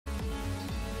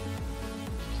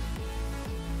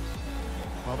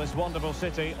Well, this wonderful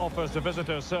city offers the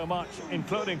visitors so much,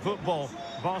 including football.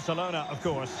 Barcelona, of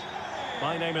course.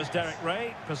 My name is Derek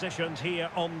Ray, positioned here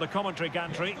on the commentary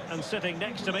gantry, and sitting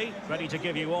next to me, ready to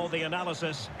give you all the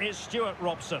analysis, is Stuart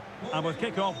Robson. And with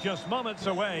kick-off just moments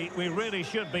away, we really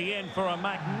should be in for a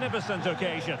magnificent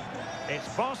occasion. It's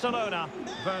Barcelona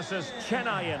versus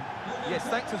Chennaiyin. Yes,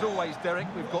 thanks as always, Derek.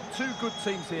 We've got two good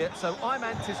teams here, so I'm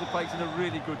anticipating a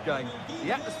really good game.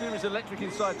 The atmosphere is electric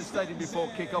inside the stadium before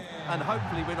kick-off, and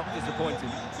hopefully we're not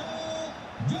disappointed.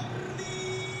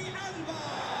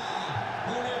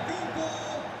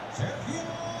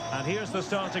 And here's the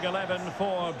starting 11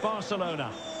 for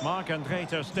Barcelona. Marc-André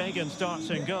ter Stegen starts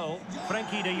in goal.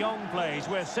 Frenkie de Jong plays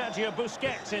with Sergio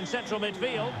Busquets in central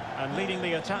midfield. And leading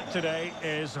the attack today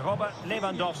is Robert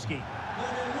Lewandowski.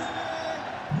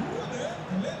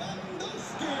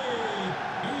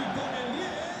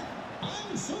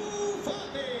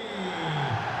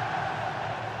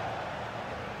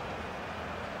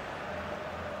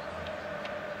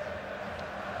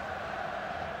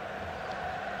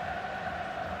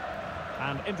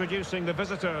 And introducing the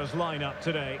visitors' lineup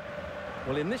today.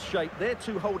 Well, in this shape, their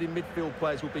two holding midfield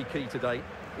players will be key today.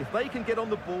 If they can get on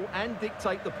the ball and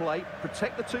dictate the play,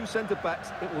 protect the two centre-backs,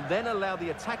 it will then allow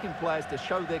the attacking players to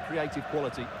show their creative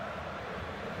quality.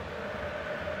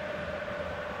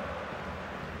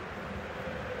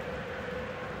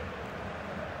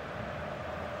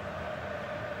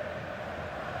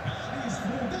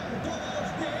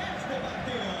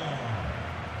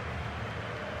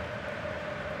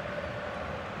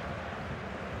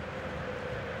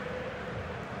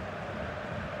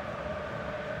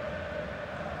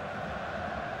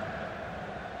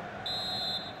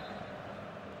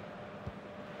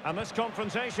 And this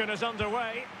confrontation is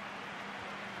underway.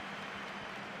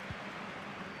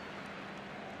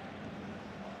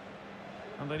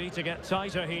 And they need to get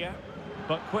tighter here,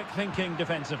 but quick thinking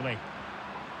defensively.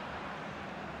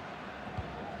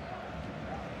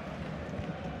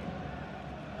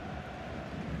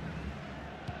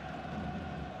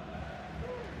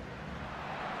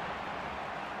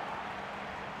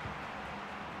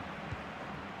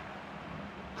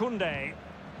 Koundé.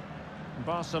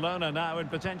 Barcelona now in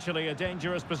potentially a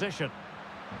dangerous position.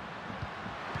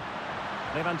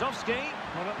 Lewandowski,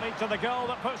 will it lead to the goal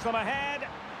that puts them ahead?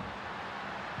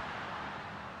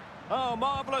 Oh,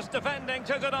 marvellous defending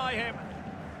to deny him.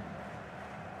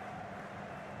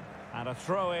 And a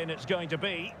throw-in it's going to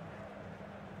be.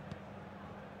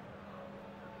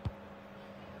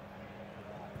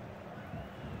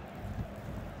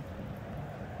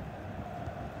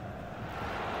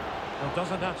 Well,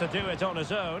 doesn't have to do it on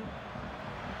his own.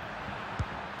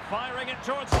 Firing it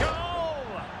towards goal!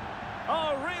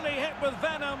 Oh, really hit with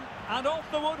venom and off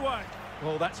the woodwork.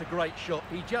 Well, that's a great shot.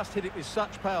 He just hit it with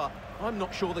such power. I'm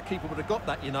not sure the keeper would have got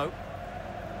that, you know.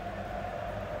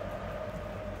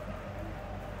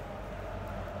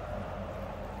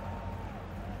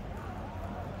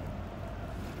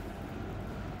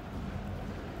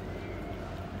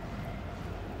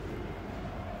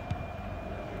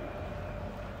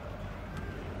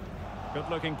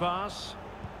 Good-looking pass.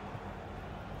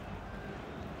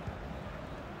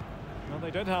 Well,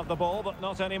 they did have the ball, but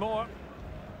not anymore.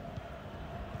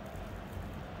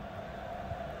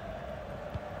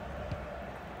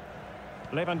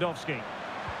 Lewandowski.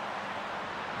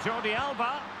 Jordi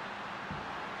Alba.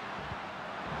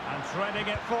 And threading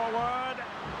it forward.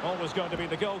 Always going to be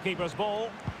the goalkeeper's ball.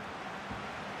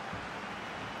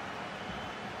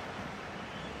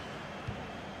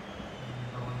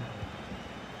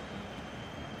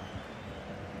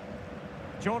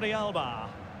 Jordi Alba.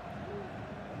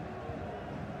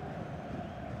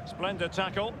 Splendid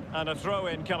tackle and a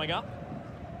throw-in coming up.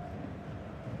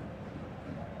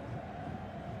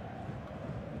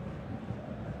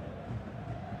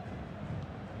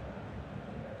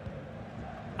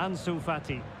 Ansu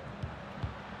Fati.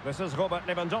 This is Robert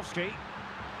Lewandowski.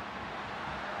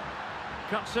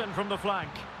 Cuts in from the flank.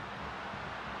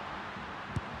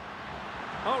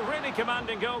 Oh, really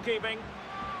commanding goalkeeping.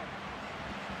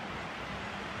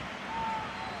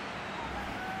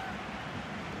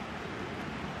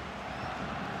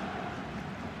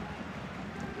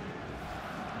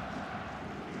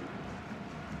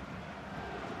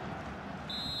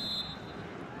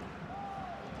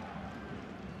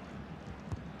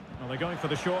 Well, they're going for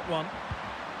the short one.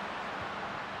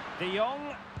 De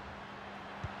Jong.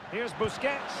 Here's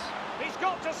Busquets. He's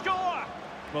got to score!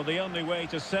 Well, the only way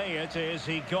to say it is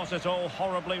he got it all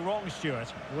horribly wrong,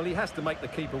 Stuart. Well, he has to make the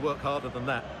keeper work harder than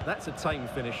that. That's a tame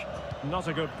finish. Not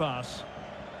a good pass.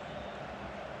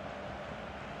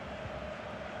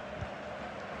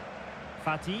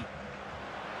 Fati.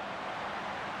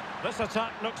 This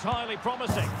attack looks highly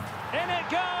promising. In it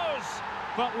goes!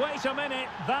 But wait a minute,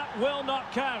 that will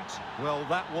not count. Well,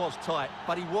 that was tight,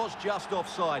 but he was just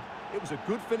offside. It was a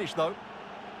good finish, though.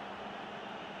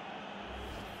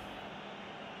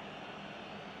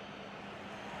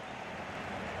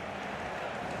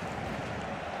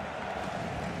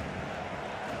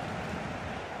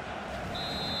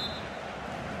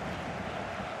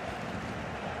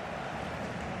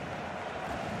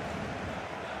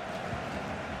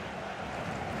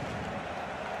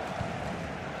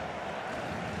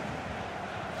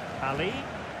 Ali,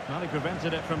 well, he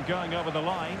prevented it from going over the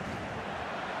line.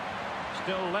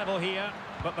 Still level here,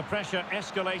 but the pressure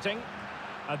escalating.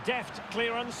 A deft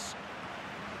clearance.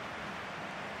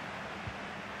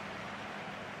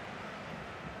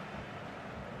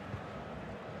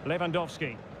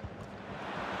 Lewandowski.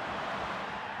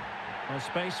 There's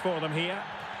space for them here.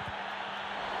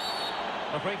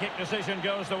 The free kick decision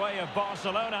goes the way of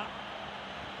Barcelona.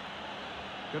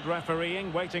 Good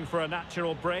refereeing, waiting for a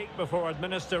natural break before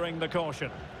administering the caution.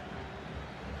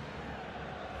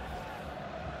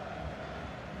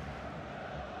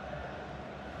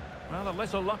 Well, a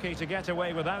little lucky to get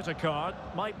away without a card.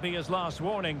 Might be his last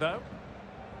warning, though.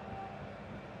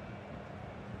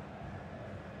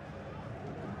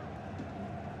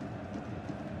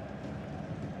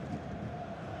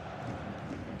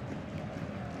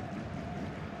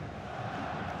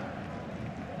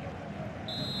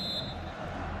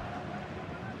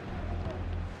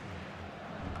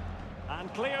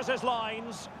 And clears his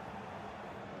lines.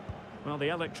 Well, the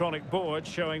electronic board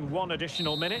showing 1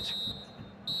 additional minute.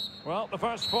 Well, the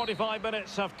first 45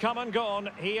 minutes have come and gone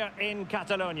here in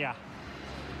Catalonia.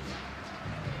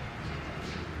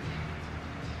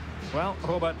 Well,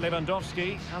 Robert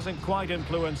Lewandowski hasn't quite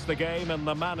influenced the game in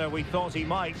the manner we thought he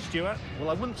might, Stuart. Well,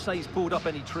 I wouldn't say he's pulled up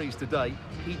any trees today.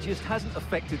 He just hasn't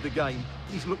affected the game.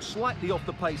 He's looked slightly off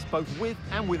the pace, both with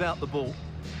and without the ball.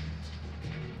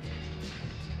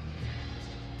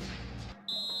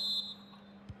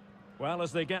 Well,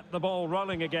 as they get the ball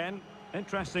rolling again,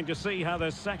 interesting to see how the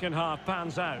second half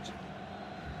pans out.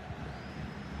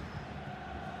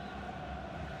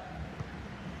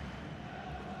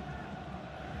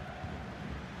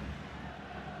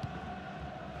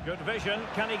 Good vision.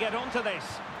 Can he get onto this?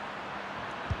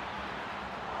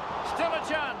 Still a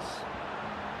chance.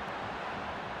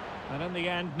 And in the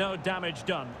end, no damage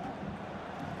done.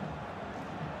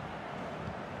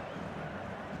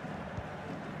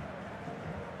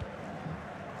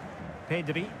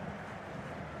 Pedri.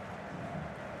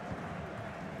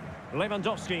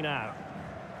 Lewandowski now.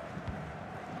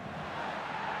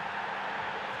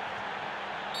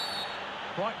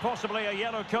 Quite possibly a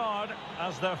yellow card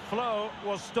as their flow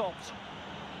was stopped.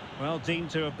 Well, deemed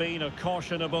to have been a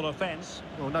cautionable offence.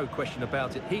 Well, no question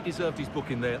about it. He deserved his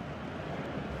booking there.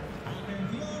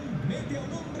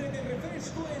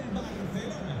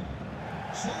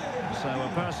 So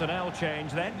a personnel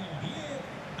change then.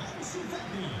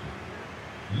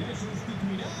 Le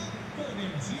sustituirá con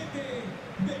el 7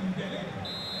 Dembélé.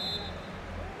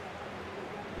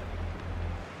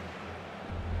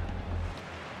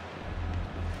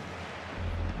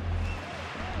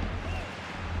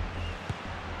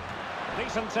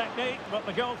 Decent technique, but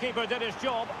the goalkeeper did his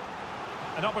job.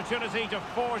 An opportunity to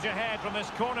forge ahead from this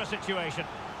corner situation.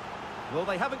 Well,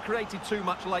 they haven't created too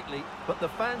much lately, but the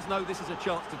fans know this is a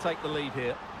chance to take the lead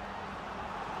here.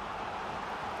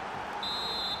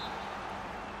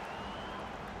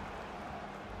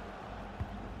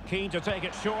 Keen to take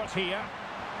it short here.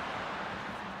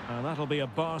 And that'll be a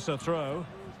Barca throw.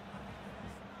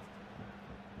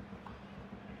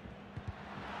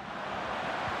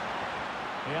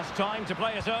 He has time to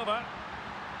play it over.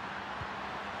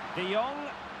 De Jong.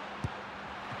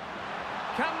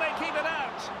 Can they keep it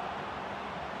out?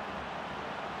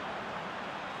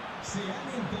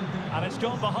 And it's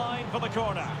gone behind for the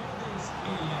corner.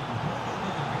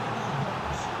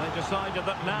 They decided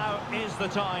that now is the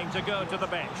time to go to the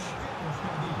bench.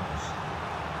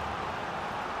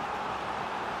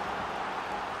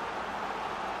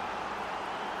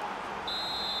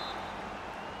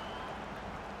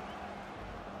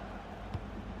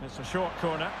 It's a short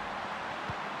corner.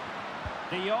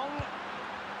 De Jong.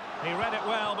 He read it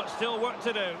well, but still work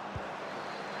to do.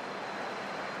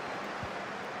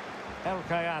 El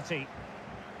Kayati.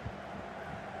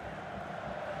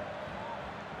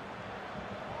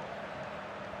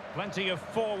 Plenty of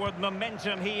forward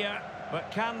momentum here, but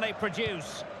can they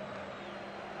produce?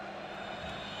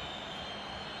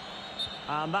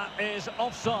 And that is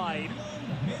offside.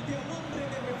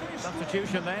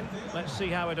 Substitution then. Let's see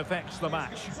how it affects the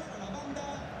match.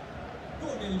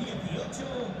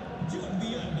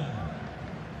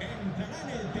 entrará en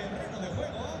el terreno de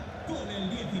juego con el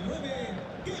 19,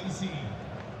 Casey.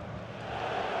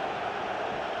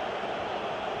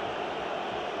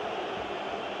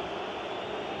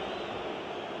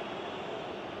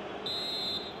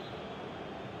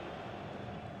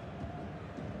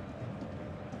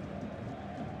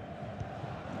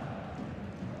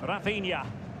 Rafinha.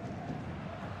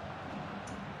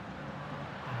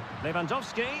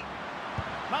 Lewandowski.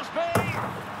 Must be.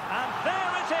 And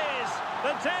there it is.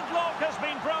 The deadlock has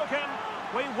been broken.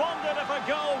 We wondered if a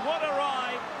goal would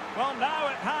arrive. Well, now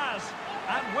it has.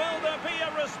 And will there be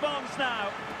a response now?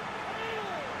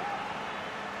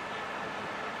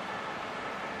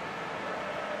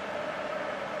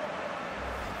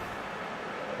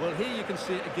 Well, here you can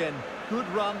see it again. Good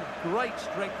run, great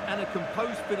strength, and a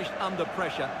composed finish under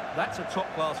pressure. That's a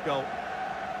top-class goal.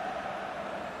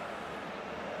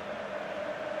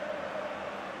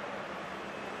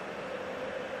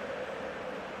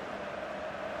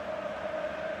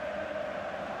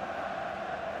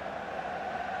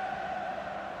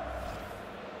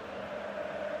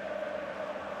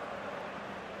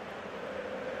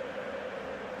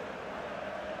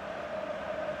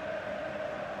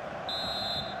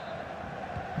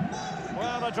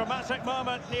 Well, a dramatic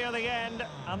moment near the end,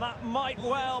 and that might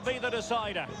well be the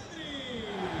decider.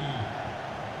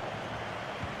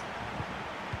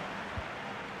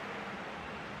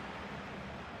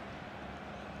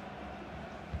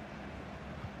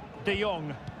 De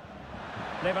Jong.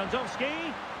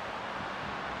 Lewandowski.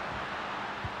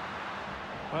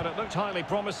 Well, it looked highly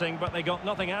promising, but they got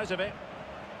nothing out of it.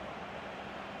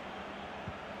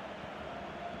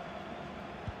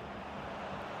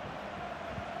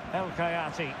 El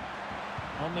Kayati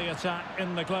on the attack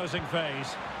in the closing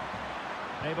phase.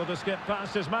 Able to skip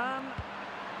past his man.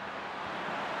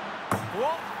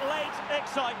 What late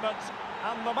excitement,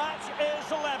 and the match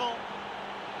is level.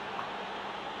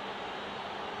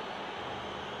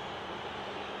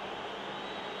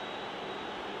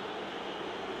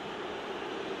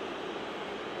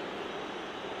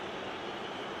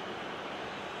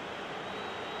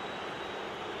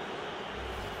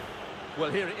 Well,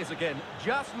 here it is again.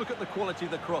 Just look at the quality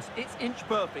of the cross. It's inch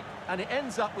perfect, and it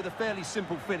ends up with a fairly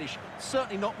simple finish.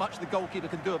 Certainly not much the goalkeeper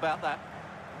can do about that.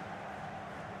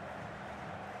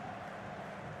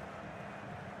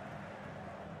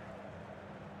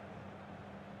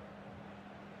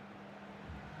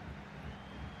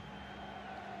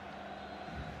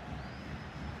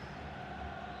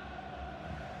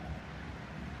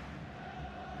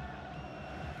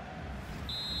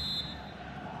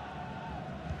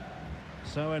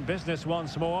 So in business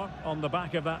once more, on the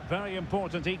back of that very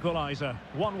important equaliser.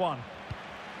 1-1.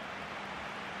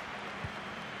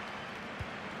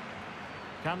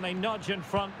 Can they nudge in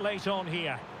front late on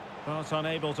here? But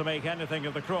unable to make anything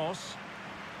of the cross.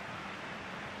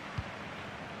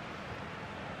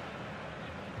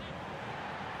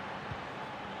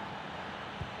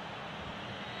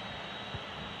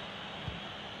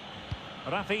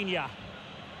 Rafinha.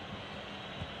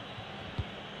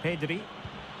 Pedri.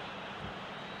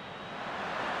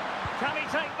 Can he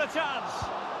take the chance?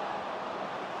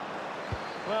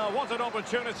 Well, what an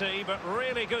opportunity, but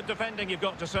really good defending, you've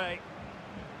got to say.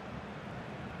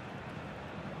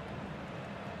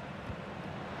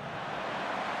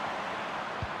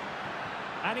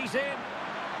 And he's in.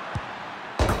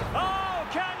 Oh,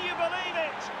 can you believe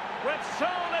it? With so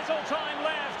little time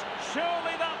left,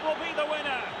 surely that will be the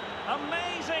winner.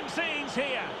 Amazing scenes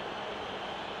here.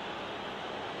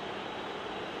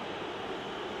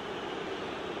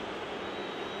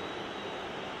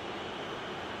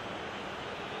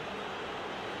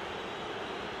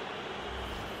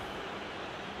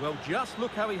 Well, just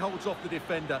look how he holds off the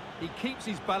defender. He keeps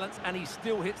his balance and he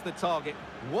still hits the target.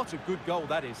 What a good goal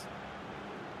that is.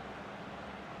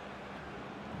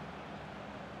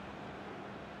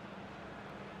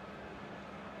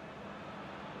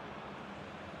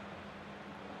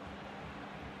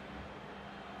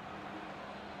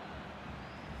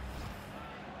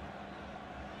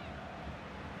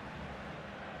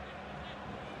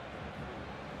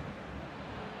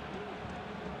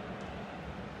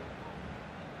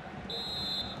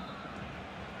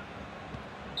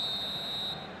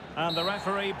 And the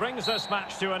referee brings this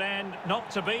match to an end. Not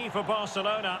to be for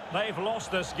Barcelona. They've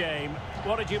lost this game.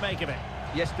 What did you make of it?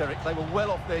 Yes, Derek, they were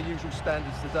well off their usual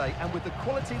standards today, and with the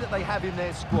quality that they have in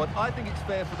their squad, I think it's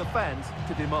fair for the fans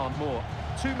to demand more.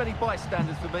 Too many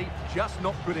bystanders for me, just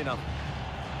not good enough.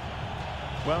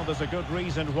 Well, there's a good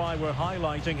reason why we're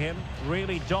highlighting him.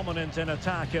 Really dominant in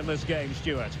attack in this game,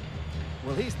 Stuart.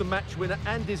 Well, he's the match winner,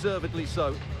 and deservedly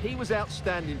so. He was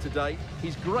outstanding today.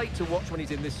 He's great to watch when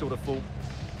he's in this sort of form.